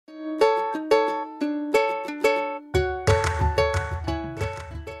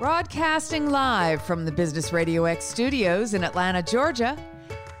Broadcasting live from the Business Radio X studios in Atlanta, Georgia,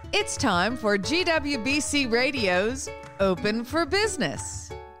 it's time for GWBC Radio's Open for Business.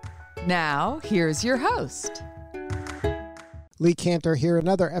 Now, here's your host. Lee Cantor here,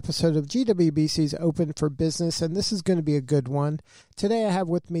 another episode of GWBC's Open for Business, and this is going to be a good one. Today I have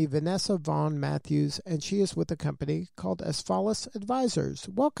with me Vanessa Vaughn Matthews, and she is with a company called Asphalis Advisors.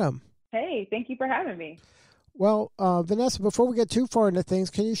 Welcome. Hey, thank you for having me. Well, Vanessa, before we get too far into things,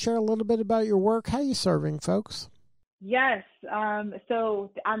 can you share a little bit about your work? How are you serving folks? Yes, so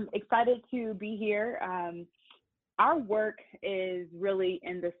I'm excited to be here. Our work is really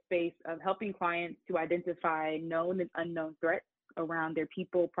in the space of helping clients to identify known and unknown threats around their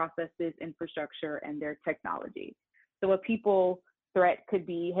people, processes, infrastructure, and their technology. So a people threat could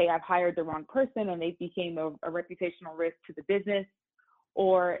be, hey, I've hired the wrong person and they became a reputational risk to the business.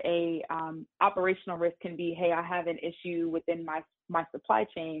 Or a operational risk can be, hey, I have an issue within my supply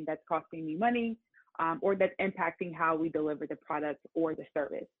chain that's costing me money, or that's impacting how we deliver the product or the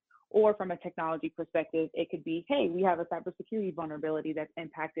service. Or from a technology perspective, it could be, hey, we have a cybersecurity vulnerability that's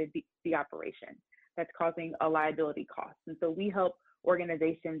impacted the operation, that's causing a liability cost. And so we help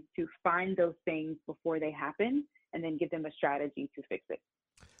organizations to find those things before they happen and then give them a strategy to fix it.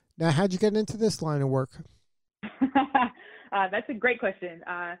 Now, how'd you get into this line of work? That's a great question.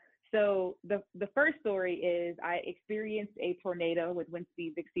 So the first story is I experienced a tornado with wind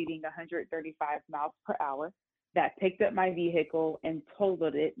speeds exceeding 135 miles per hour that picked up my vehicle and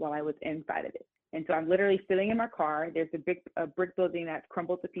totaled it while I was inside of it. And so I'm literally sitting in my car. There's a brick building that's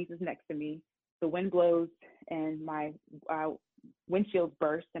crumbled to pieces next to me. The wind blows and my windshield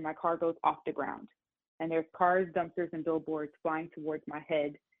bursts and my car goes off the ground. And there's cars, dumpsters, and billboards flying towards my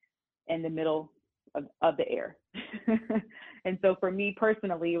head in the middle of the air. And so for me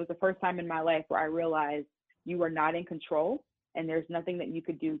personally, it was the first time in my life where I realized you are not in control and there's nothing that you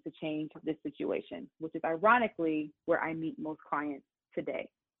could do to change this situation, which is ironically where I meet most clients today.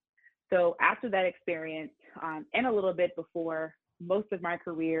 So after that experience, and a little bit before, most of my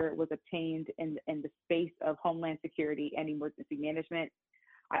career was obtained in the space of Homeland Security and emergency management.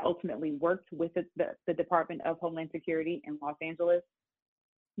 I ultimately worked with the Department of Homeland Security in Los Angeles,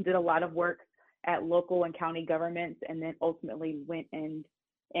 did a lot of work at local and county governments, and then ultimately went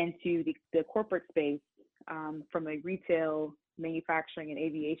into the corporate space from a retail, manufacturing, and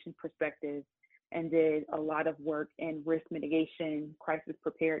aviation perspective, and did a lot of work in risk mitigation, crisis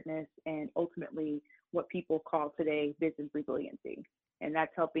preparedness, and ultimately what people call today business resiliency. And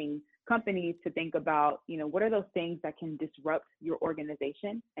that's helping companies to think about, what are those things that can disrupt your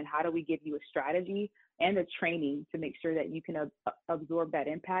organization, and how do we give you a strategy and a training to make sure that you can absorb that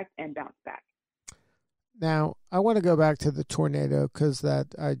impact and bounce back. Now, I want to go back to the tornado because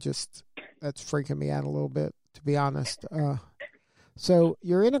that's freaking me out a little bit, to be honest. So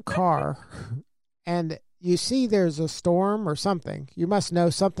you're in a car and you see there's a storm or something. You must know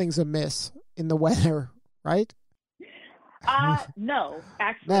something's amiss in the weather, right? No,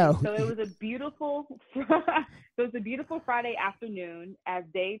 actually. No. So it was a beautiful Friday afternoon. As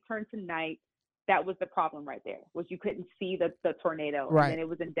day turned to night, that was the problem right there, was you couldn't see the tornado. Right. And then it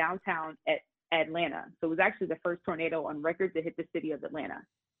was in downtown Atlanta. So it was actually the first tornado on record to hit the city of Atlanta.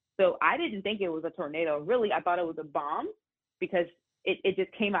 So I didn't think it was a tornado. Really, I thought it was a bomb because it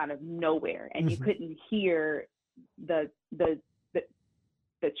just came out of nowhere, and you couldn't hear the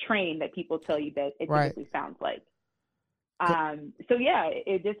train that people tell you that it typically sounds like. So yeah,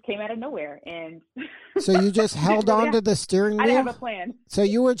 it just came out of nowhere, and so you just held on to the steering wheel. I didn't have a plan. So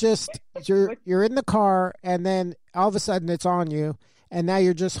you were you're in the car, and then all of a sudden it's on you. And now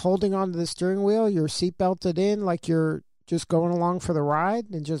you're just holding on to the steering wheel, you're seatbelted in, like you're just going along for the ride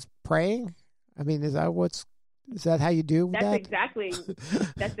and just praying? I mean, is that how you do that?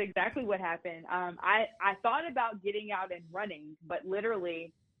 That's exactly what happened. I thought about getting out and running, but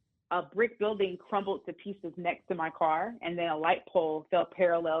literally a brick building crumbled to pieces next to my car, and then a light pole fell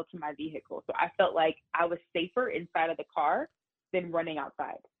parallel to my vehicle. So I felt like I was safer inside of the car than running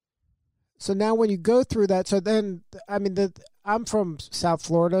outside. So now when you go through that, so then, I mean, I'm from South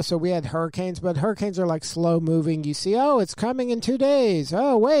Florida, so we had hurricanes, but hurricanes are like slow moving. You see, it's coming in 2 days.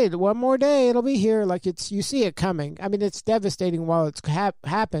 Oh, wait, one more day, it'll be here. Like you see it coming. I mean, it's devastating while it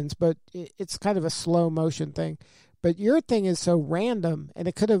happens, but it's kind of a slow motion thing. But your thing is so random, and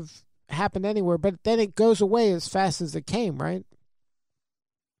it could have happened anywhere, but then it goes away as fast as it came, right?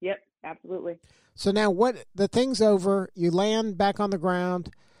 Yep, absolutely. So now the thing's over, you land back on the ground.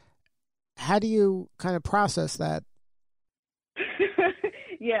 How do you kind of process that?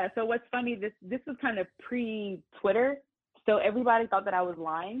 Yeah. So what's funny, this was kind of pre-Twitter. So everybody thought that I was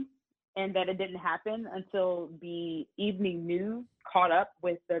lying. and that it didn't happen until the evening news caught up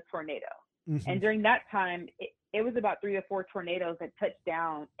with the tornado. Mm-hmm. And during that time, it was about 3 or 4 tornadoes that touched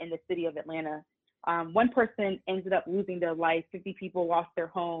down in the city of Atlanta. One person ended up losing their life. 50 people lost their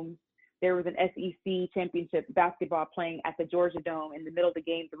homes. There was an SEC championship basketball playing at the Georgia Dome. In the middle of the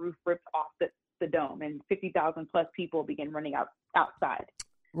game, the roof ripped off the dome, and 50,000 plus people began running outside.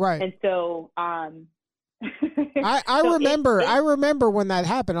 Right. And so, I remember when that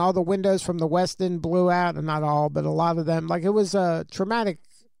happened. All the windows from the West End blew out, and not all, but a lot of them. Like, it was a traumatic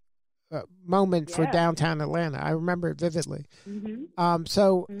moment for downtown Atlanta. I remember it vividly.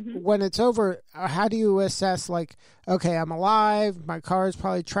 Mm-hmm. When it's over, how do you assess, like, okay, I'm alive, my car is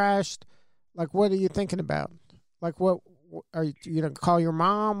probably trashed. Like, what are you thinking about? Like, what are you going to call your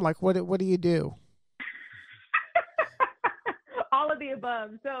mom? Like, what do you do? All of the above.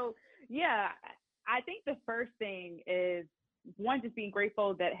 So, yeah, I think the first thing is, one, just being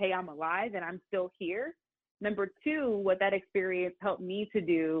grateful that, hey, I'm alive and I'm still here. Number 2, what that experience helped me to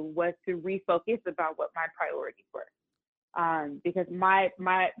do was to refocus about what my priorities were. Because my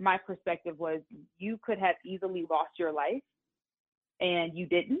perspective was, you could have easily lost your life and you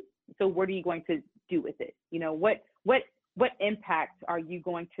didn't. So what are you going to do with it? You know, what impact are you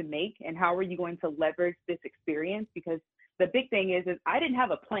going to make, and how are you going to leverage this experience? Because the big thing is I didn't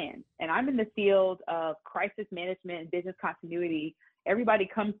have a plan, and I'm in the field of crisis management and business continuity. Everybody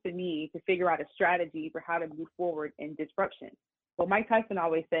comes to me to figure out a strategy for how to move forward in disruption. Well, Mike Tyson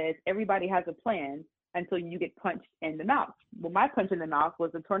always says, everybody has a plan until you get punched in the mouth. Well, my punch in the mouth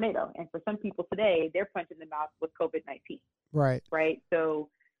was a tornado. And for some people today, their punch in the mouth was COVID-19. Right. Right. So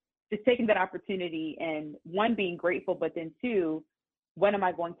just taking that opportunity and, 1, being grateful, but then 2, what am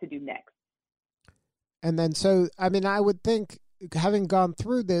I going to do next? And then, so, I mean, I would think, having gone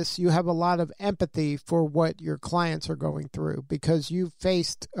through this, you have a lot of empathy for what your clients are going through, because you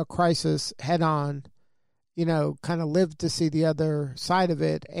faced a crisis head on, you know, kind of lived to see the other side of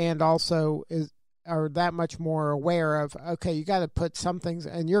it, and also are that much more aware of, okay, you got to put some things.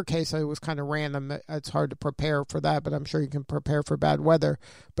 In your case, it was kind of random. It's hard to prepare for that, but I'm sure you can prepare for bad weather.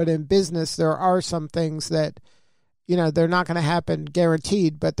 But in business, there are some things that, you know, they're not going to happen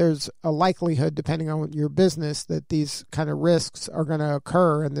guaranteed, but there's a likelihood, depending on your business, that these kind of risks are going to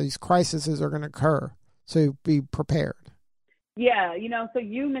occur and these crises are going to occur. So be prepared. Yeah, you know, so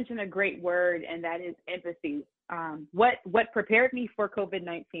you mentioned a great word, and that is empathy. What prepared me for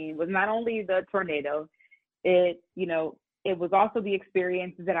COVID-19 was not only the tornado, it was also the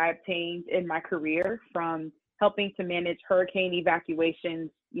experiences that I obtained in my career, from helping to manage hurricane evacuations,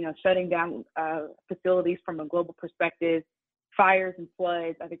 you know, shutting down facilities from a global perspective, fires and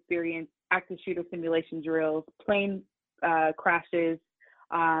floods. I've experienced active shooter simulation drills, plane crashes,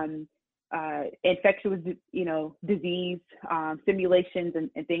 infectious, disease simulations,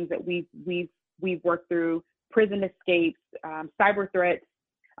 and things that we've worked through, prison escapes, cyber threats.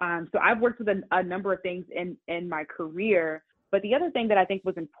 So I've worked with a number of things in my career. But the other thing that I think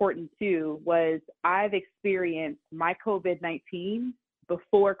was important too was I've experienced my COVID-19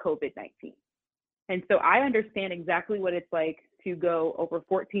 before COVID-19. And so I understand exactly what it's like to go over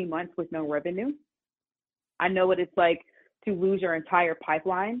 14 months with no revenue. I know what it's like to lose your entire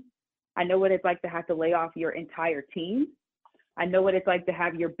pipeline. I know what it's like to have to lay off your entire team. I know what it's like to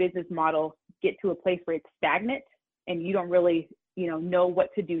have your business model get to a place where it's stagnant and you don't really, know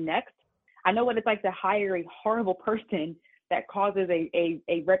what to do next. I know what it's like to hire a horrible person that causes a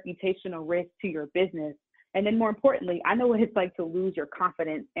reputational risk to your business. And then more importantly, I know what it's like to lose your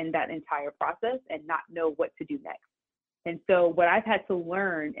confidence in that entire process and not know what to do next. And so what I've had to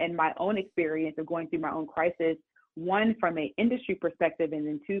learn in my own experience of going through my own crisis, 1, from an industry perspective, and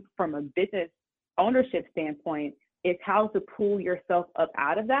then 2, from a business ownership standpoint, is how to pull yourself up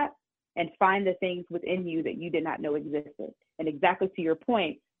out of that and find the things within you that you did not know existed. And exactly to your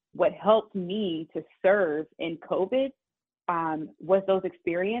point, what helped me to serve in COVID was those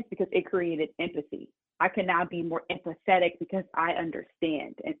experiences, because it created empathy. I can now be more empathetic because I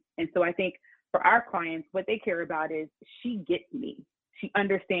understand. And so I think for our clients, what they care about is, she gets me. She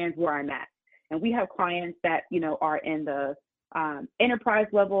understands where I'm at. And we have clients that, are in the enterprise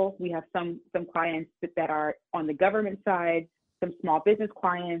level. We have some clients that are on the government side, some small business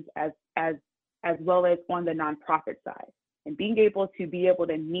clients, as well as on the nonprofit side. And being able to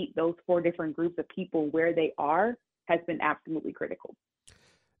meet those 4 different groups of people where they are has been absolutely critical.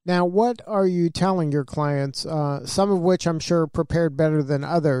 Now, what are you telling your clients, some of which I'm sure prepared better than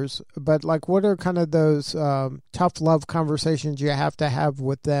others, but like, what are kind of those tough love conversations you have to have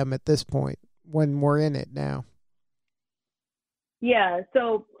with them at this point when we're in it now? Yeah,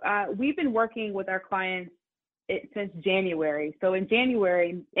 so we've been working with our clients since January. So in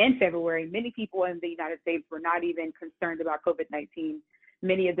January and February, many people in the United States were not even concerned about COVID-19.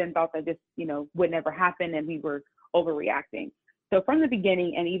 Many of them thought that this, would never happen and we were overreacting. So from the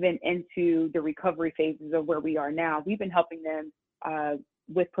beginning and even into the recovery phases of where we are now, we've been helping them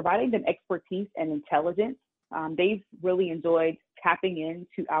with providing them expertise and intelligence. They've really enjoyed tapping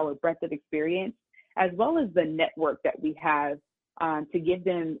into our breadth of experience, as well as the network that we have to give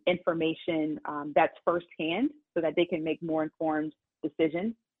them information that's firsthand so that they can make more informed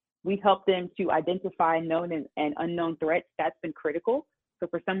decisions. We've helped them to identify known and unknown threats. That's been critical. So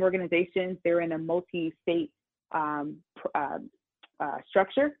for some organizations, they're in a multi-state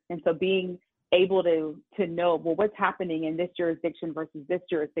structure. And so being able to know, well, what's happening in this jurisdiction versus this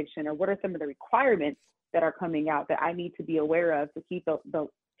jurisdiction, or what are some of the requirements that are coming out that I need to be aware of to keep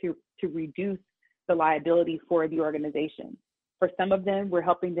to reduce the liability for the organization. For some of them, we're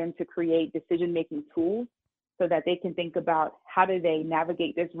helping them to create decision-making tools so that they can think about how do they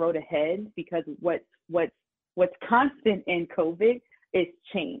navigate this road ahead, because what's constant in COVID is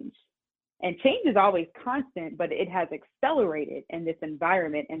change. And change is always constant, but it has accelerated in this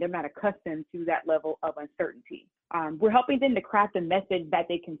environment, and they're not accustomed to that level of uncertainty. We're helping them to craft a message that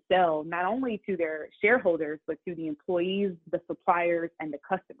they can sell not only to their shareholders, but to the employees, the suppliers, and the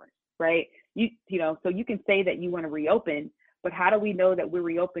customers, right? So you can say that you want to reopen, but how do we know that we're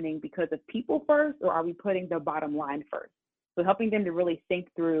reopening because of people first, or are we putting the bottom line first? So helping them to really think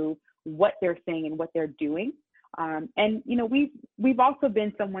through what they're saying and what they're doing. And we've also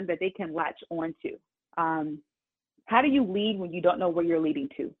been someone that they can latch on to. How do you lead when you don't know where you're leading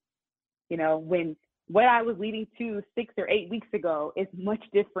to? When what I was leading to 6 or 8 weeks ago is much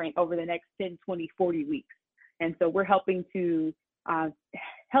different over the next 10, 20, 40 weeks. And so we're helping to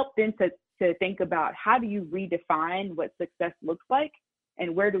help them to think about, how do you redefine what success looks like,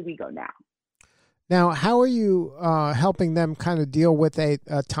 and where do we go now? Now, how are you helping them kind of deal with a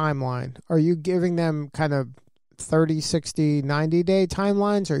timeline? Are you giving them kind of 30, 60, 90-day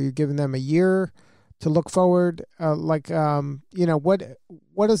timelines? Are you giving them a year to look forward? What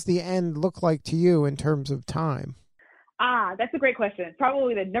does the end look like to you in terms of time? That's a great question. It's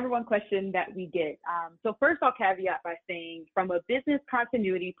probably the number one question that we get. So first, I'll caveat by saying, from a business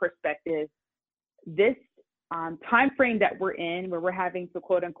continuity perspective, this time frame that we're in, where we're having to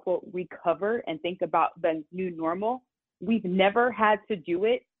quote unquote recover and think about the new normal, we've never had to do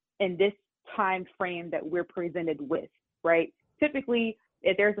it in this time frame that we're presented with, right? Typically,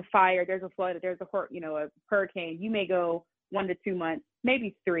 if there's a fire, there's a flood, if there's a hurricane, you may go 1 to 2 months,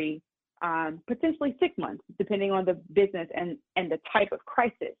 maybe 3, potentially 6 months, depending on the business and the type of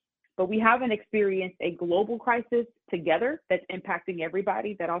crisis. But we haven't experienced a global crisis together that's impacting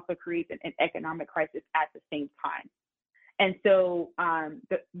everybody, that also creates an economic crisis at the same time. And so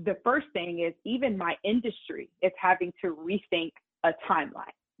the first thing is, even my industry is having to rethink a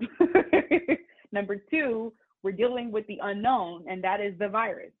timeline. Number 2, we're dealing with the unknown, and that is the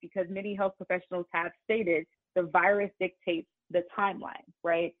virus, because many health professionals have stated the virus dictates the timeline,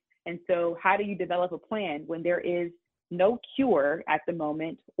 right? And so how do you develop a plan when there is no cure at the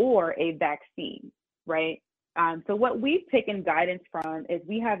moment or a vaccine, right? So what we've taken guidance from is,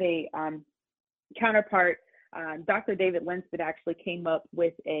 we have a counterpart, Dr. David Linstead actually came up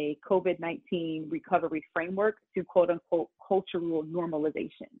with a COVID-19 recovery framework to quote unquote cultural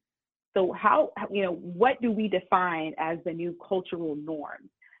normalization. So what do we define as the new cultural norm?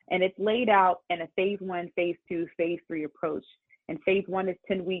 And it's laid out in a phase 1, phase 2, phase 3 approach. And phase 1 is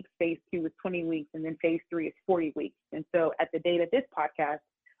 10 weeks, phase 2 is 20 weeks, and then phase 3 is 40 weeks. And so at the date of this podcast,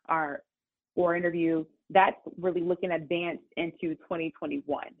 or interview, that's really looking advanced into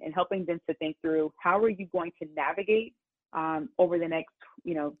 2021 and helping them to think through, how are you going to navigate over the next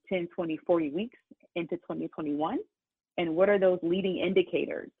 10, 20, 40 weeks into 2021? And what are those leading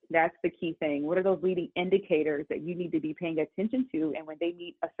indicators? That's the key thing. What are those leading indicators that you need to be paying attention to? And when they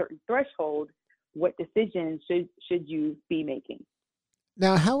meet a certain threshold, what decisions should you be making?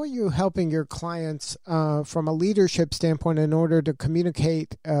 Now, how are you helping your clients from a leadership standpoint in order to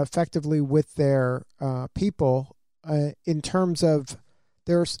communicate effectively with their people in terms of,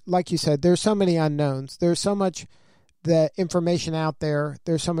 there's, like you said, there's so many unknowns. There's so much the information out there.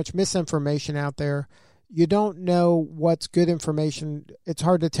 There's so much misinformation out there. You don't know what's good information. It's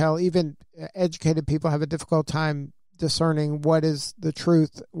hard to tell. Even educated people have a difficult time discerning what is the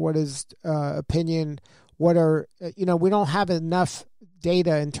truth, what is opinion, what are, we don't have enough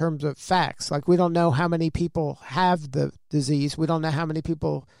data in terms of facts. Like, we don't know how many people have the disease. We don't know how many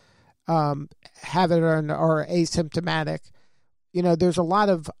people have it and are asymptomatic. There's a lot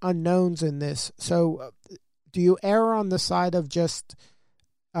of unknowns in this. So do you err on the side of just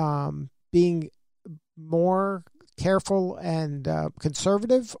being more careful and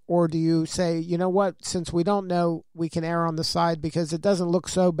conservative, or do you say, you know what, since we don't know, we can err on the side because it doesn't look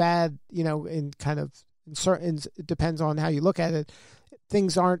so bad, in kind of in certain, it depends on how you look at it.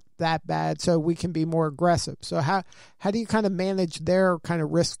 Things aren't that bad, so we can be more aggressive. So how do you kind of manage their kind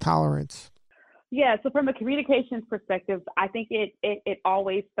of risk tolerance? Yeah, so from a communications perspective, I think it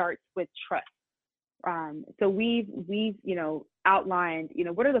always starts with trust. So we've outlined,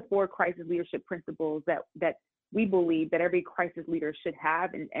 what are the 4 crisis leadership principles that we believe that every crisis leader should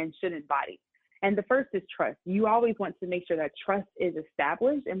have and should embody. And the first is trust. You always want to make sure that trust is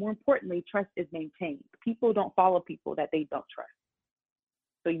established, and more importantly, trust is maintained. People don't follow people that they don't trust.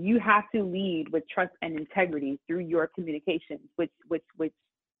 So you have to lead with trust and integrity through your communications, which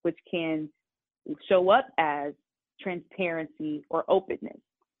can show up as transparency or openness.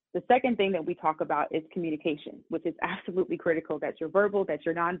 The second thing that we talk about is communication, which is absolutely critical. That you're verbal, that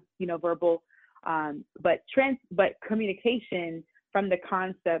you're non-verbal, but communication from the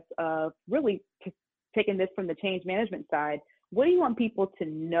concept of really taking this from the change management side. What do you want people to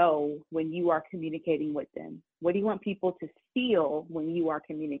know when you are communicating with them? What do you want people to feel when you are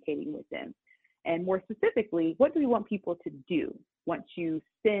communicating with them? And more specifically, what do we want people to do once you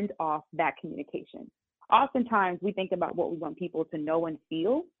send off that communication? Oftentimes, we think about what we want people to know and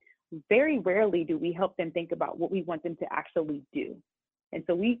feel. Very rarely do we help them think about what we want them to actually do. And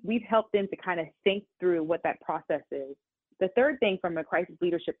so we've helped them to kind of think through what that process is. The third thing from a crisis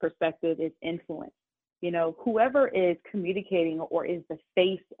leadership perspective is influence. Whoever is communicating or is the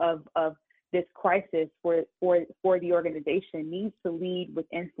face of this crisis for the organization needs to lead with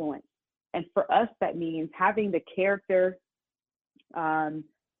influence. And for us, that means having the character, the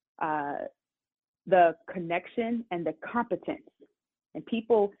connection, and the competence. And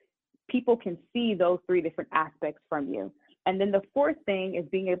people can see those 3 different aspects from you. And then the fourth thing is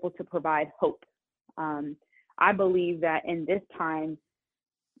being able to provide hope. I believe that in this time,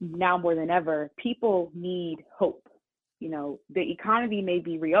 now more than ever, people need hope. The economy may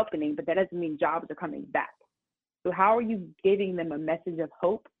be reopening, but that doesn't mean jobs are coming back. So how are you giving them a message of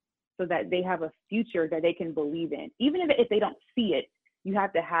hope so that they have a future that they can believe in? Even if they don't see it, you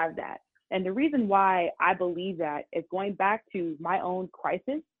have to have that. And the reason why I believe that is going back to my own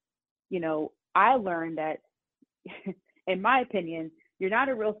crisis. I learned that, in my opinion, you're not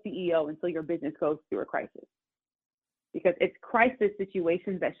a real CEO until your business goes through a crisis. Because it's crisis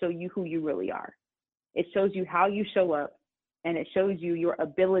situations that show you who you really are. It shows you how you show up, and it shows you your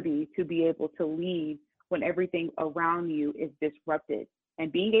ability to be able to lead when everything around you is disrupted.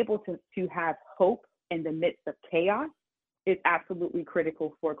 And being able to have hope in the midst of chaos is absolutely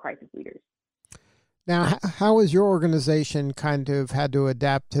critical for crisis leaders. Now, how has your organization kind of had to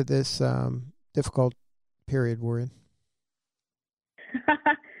adapt to this difficult period we're in?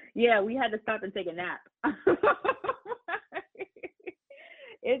 Yeah, we had to stop and take a nap.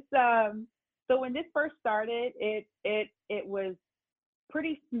 It's so when this first started, it was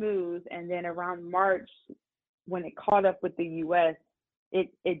pretty smooth, and then around March, when it caught up with the U.S.,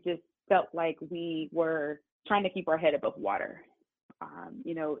 it just felt like we were trying to keep our head above water.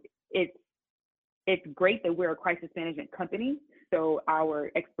 It's great that we're a crisis management company, so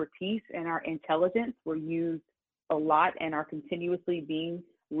our expertise and our intelligence were used a lot and are continuously being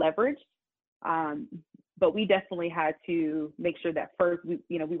leveraged. But we definitely had to make sure that first, we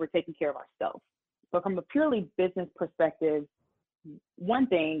were taking care of ourselves. But from a purely business perspective, one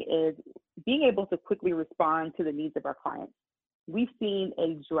thing is being able to quickly respond to the needs of our clients. We've seen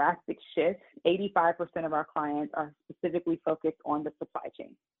a drastic shift. 85% of our clients are specifically focused on the supply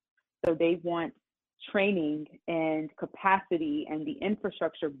chain. So they want training and capacity and the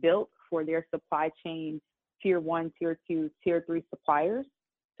infrastructure built for their supply chain tier 1, tier 2, tier 3 suppliers,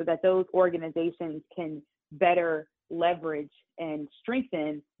 so that those organizations can better leverage and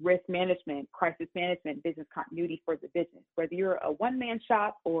strengthen risk management, crisis management, business continuity for the business. Whether you're a one-man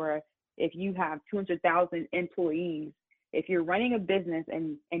shop or if you have 200,000 employees, if you're running a business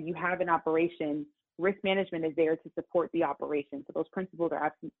and you have an operation, risk management is there to support the operation. So those principles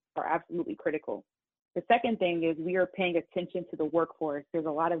are absolutely critical. The second thing is we are paying attention to the workforce. There's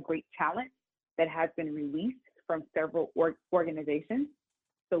a lot of great talent that has been released from several organizations.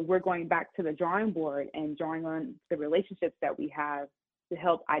 So we're going back to the drawing board and drawing on the relationships that we have to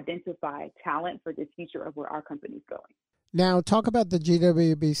help identify talent for the future of where our company is going. Now, talk about the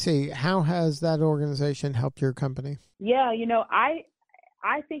GWBC. How has that organization helped your company? Yeah,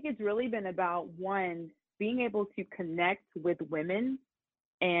 I think it's really been about, one, being able to connect with women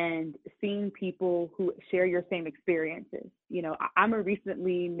and seeing people who share your same experiences. I'm a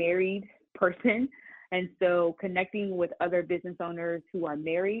recently married person, and so connecting with other business owners who are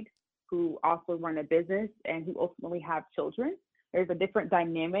married, who also run a business and who ultimately have children. There's a different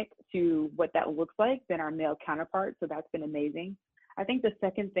dynamic to what that looks like than our male counterparts. So that's been amazing. I think the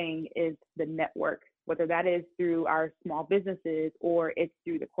second thing is the network, whether that is through our small businesses or it's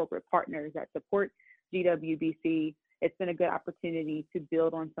through the corporate partners that support GWBC. It's been a good opportunity to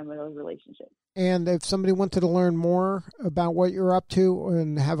build on some of those relationships. And if somebody wanted to learn more about what you're up to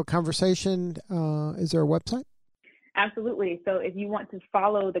and have a conversation, is there a website? Absolutely. So if you want to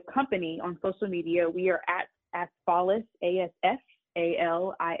follow the company on social media, we are at Asfalis,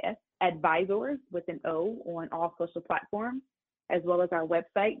 ASFALIS, Advisors with an O on all social platforms, as well as our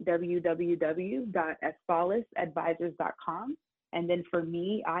website, www.asfalisadvisors.com. And then for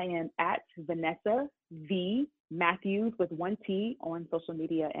me, I am at Vanessa V. Matthews with 1 T on social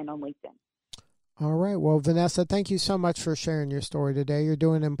media and on LinkedIn. All right. Well, Vanessa, thank you so much for sharing your story today. You're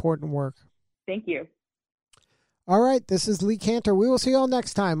doing important work. Thank you. All right. This is Lee Cantor. We will see you all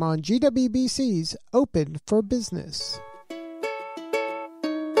next time on GWBC's Open for Business.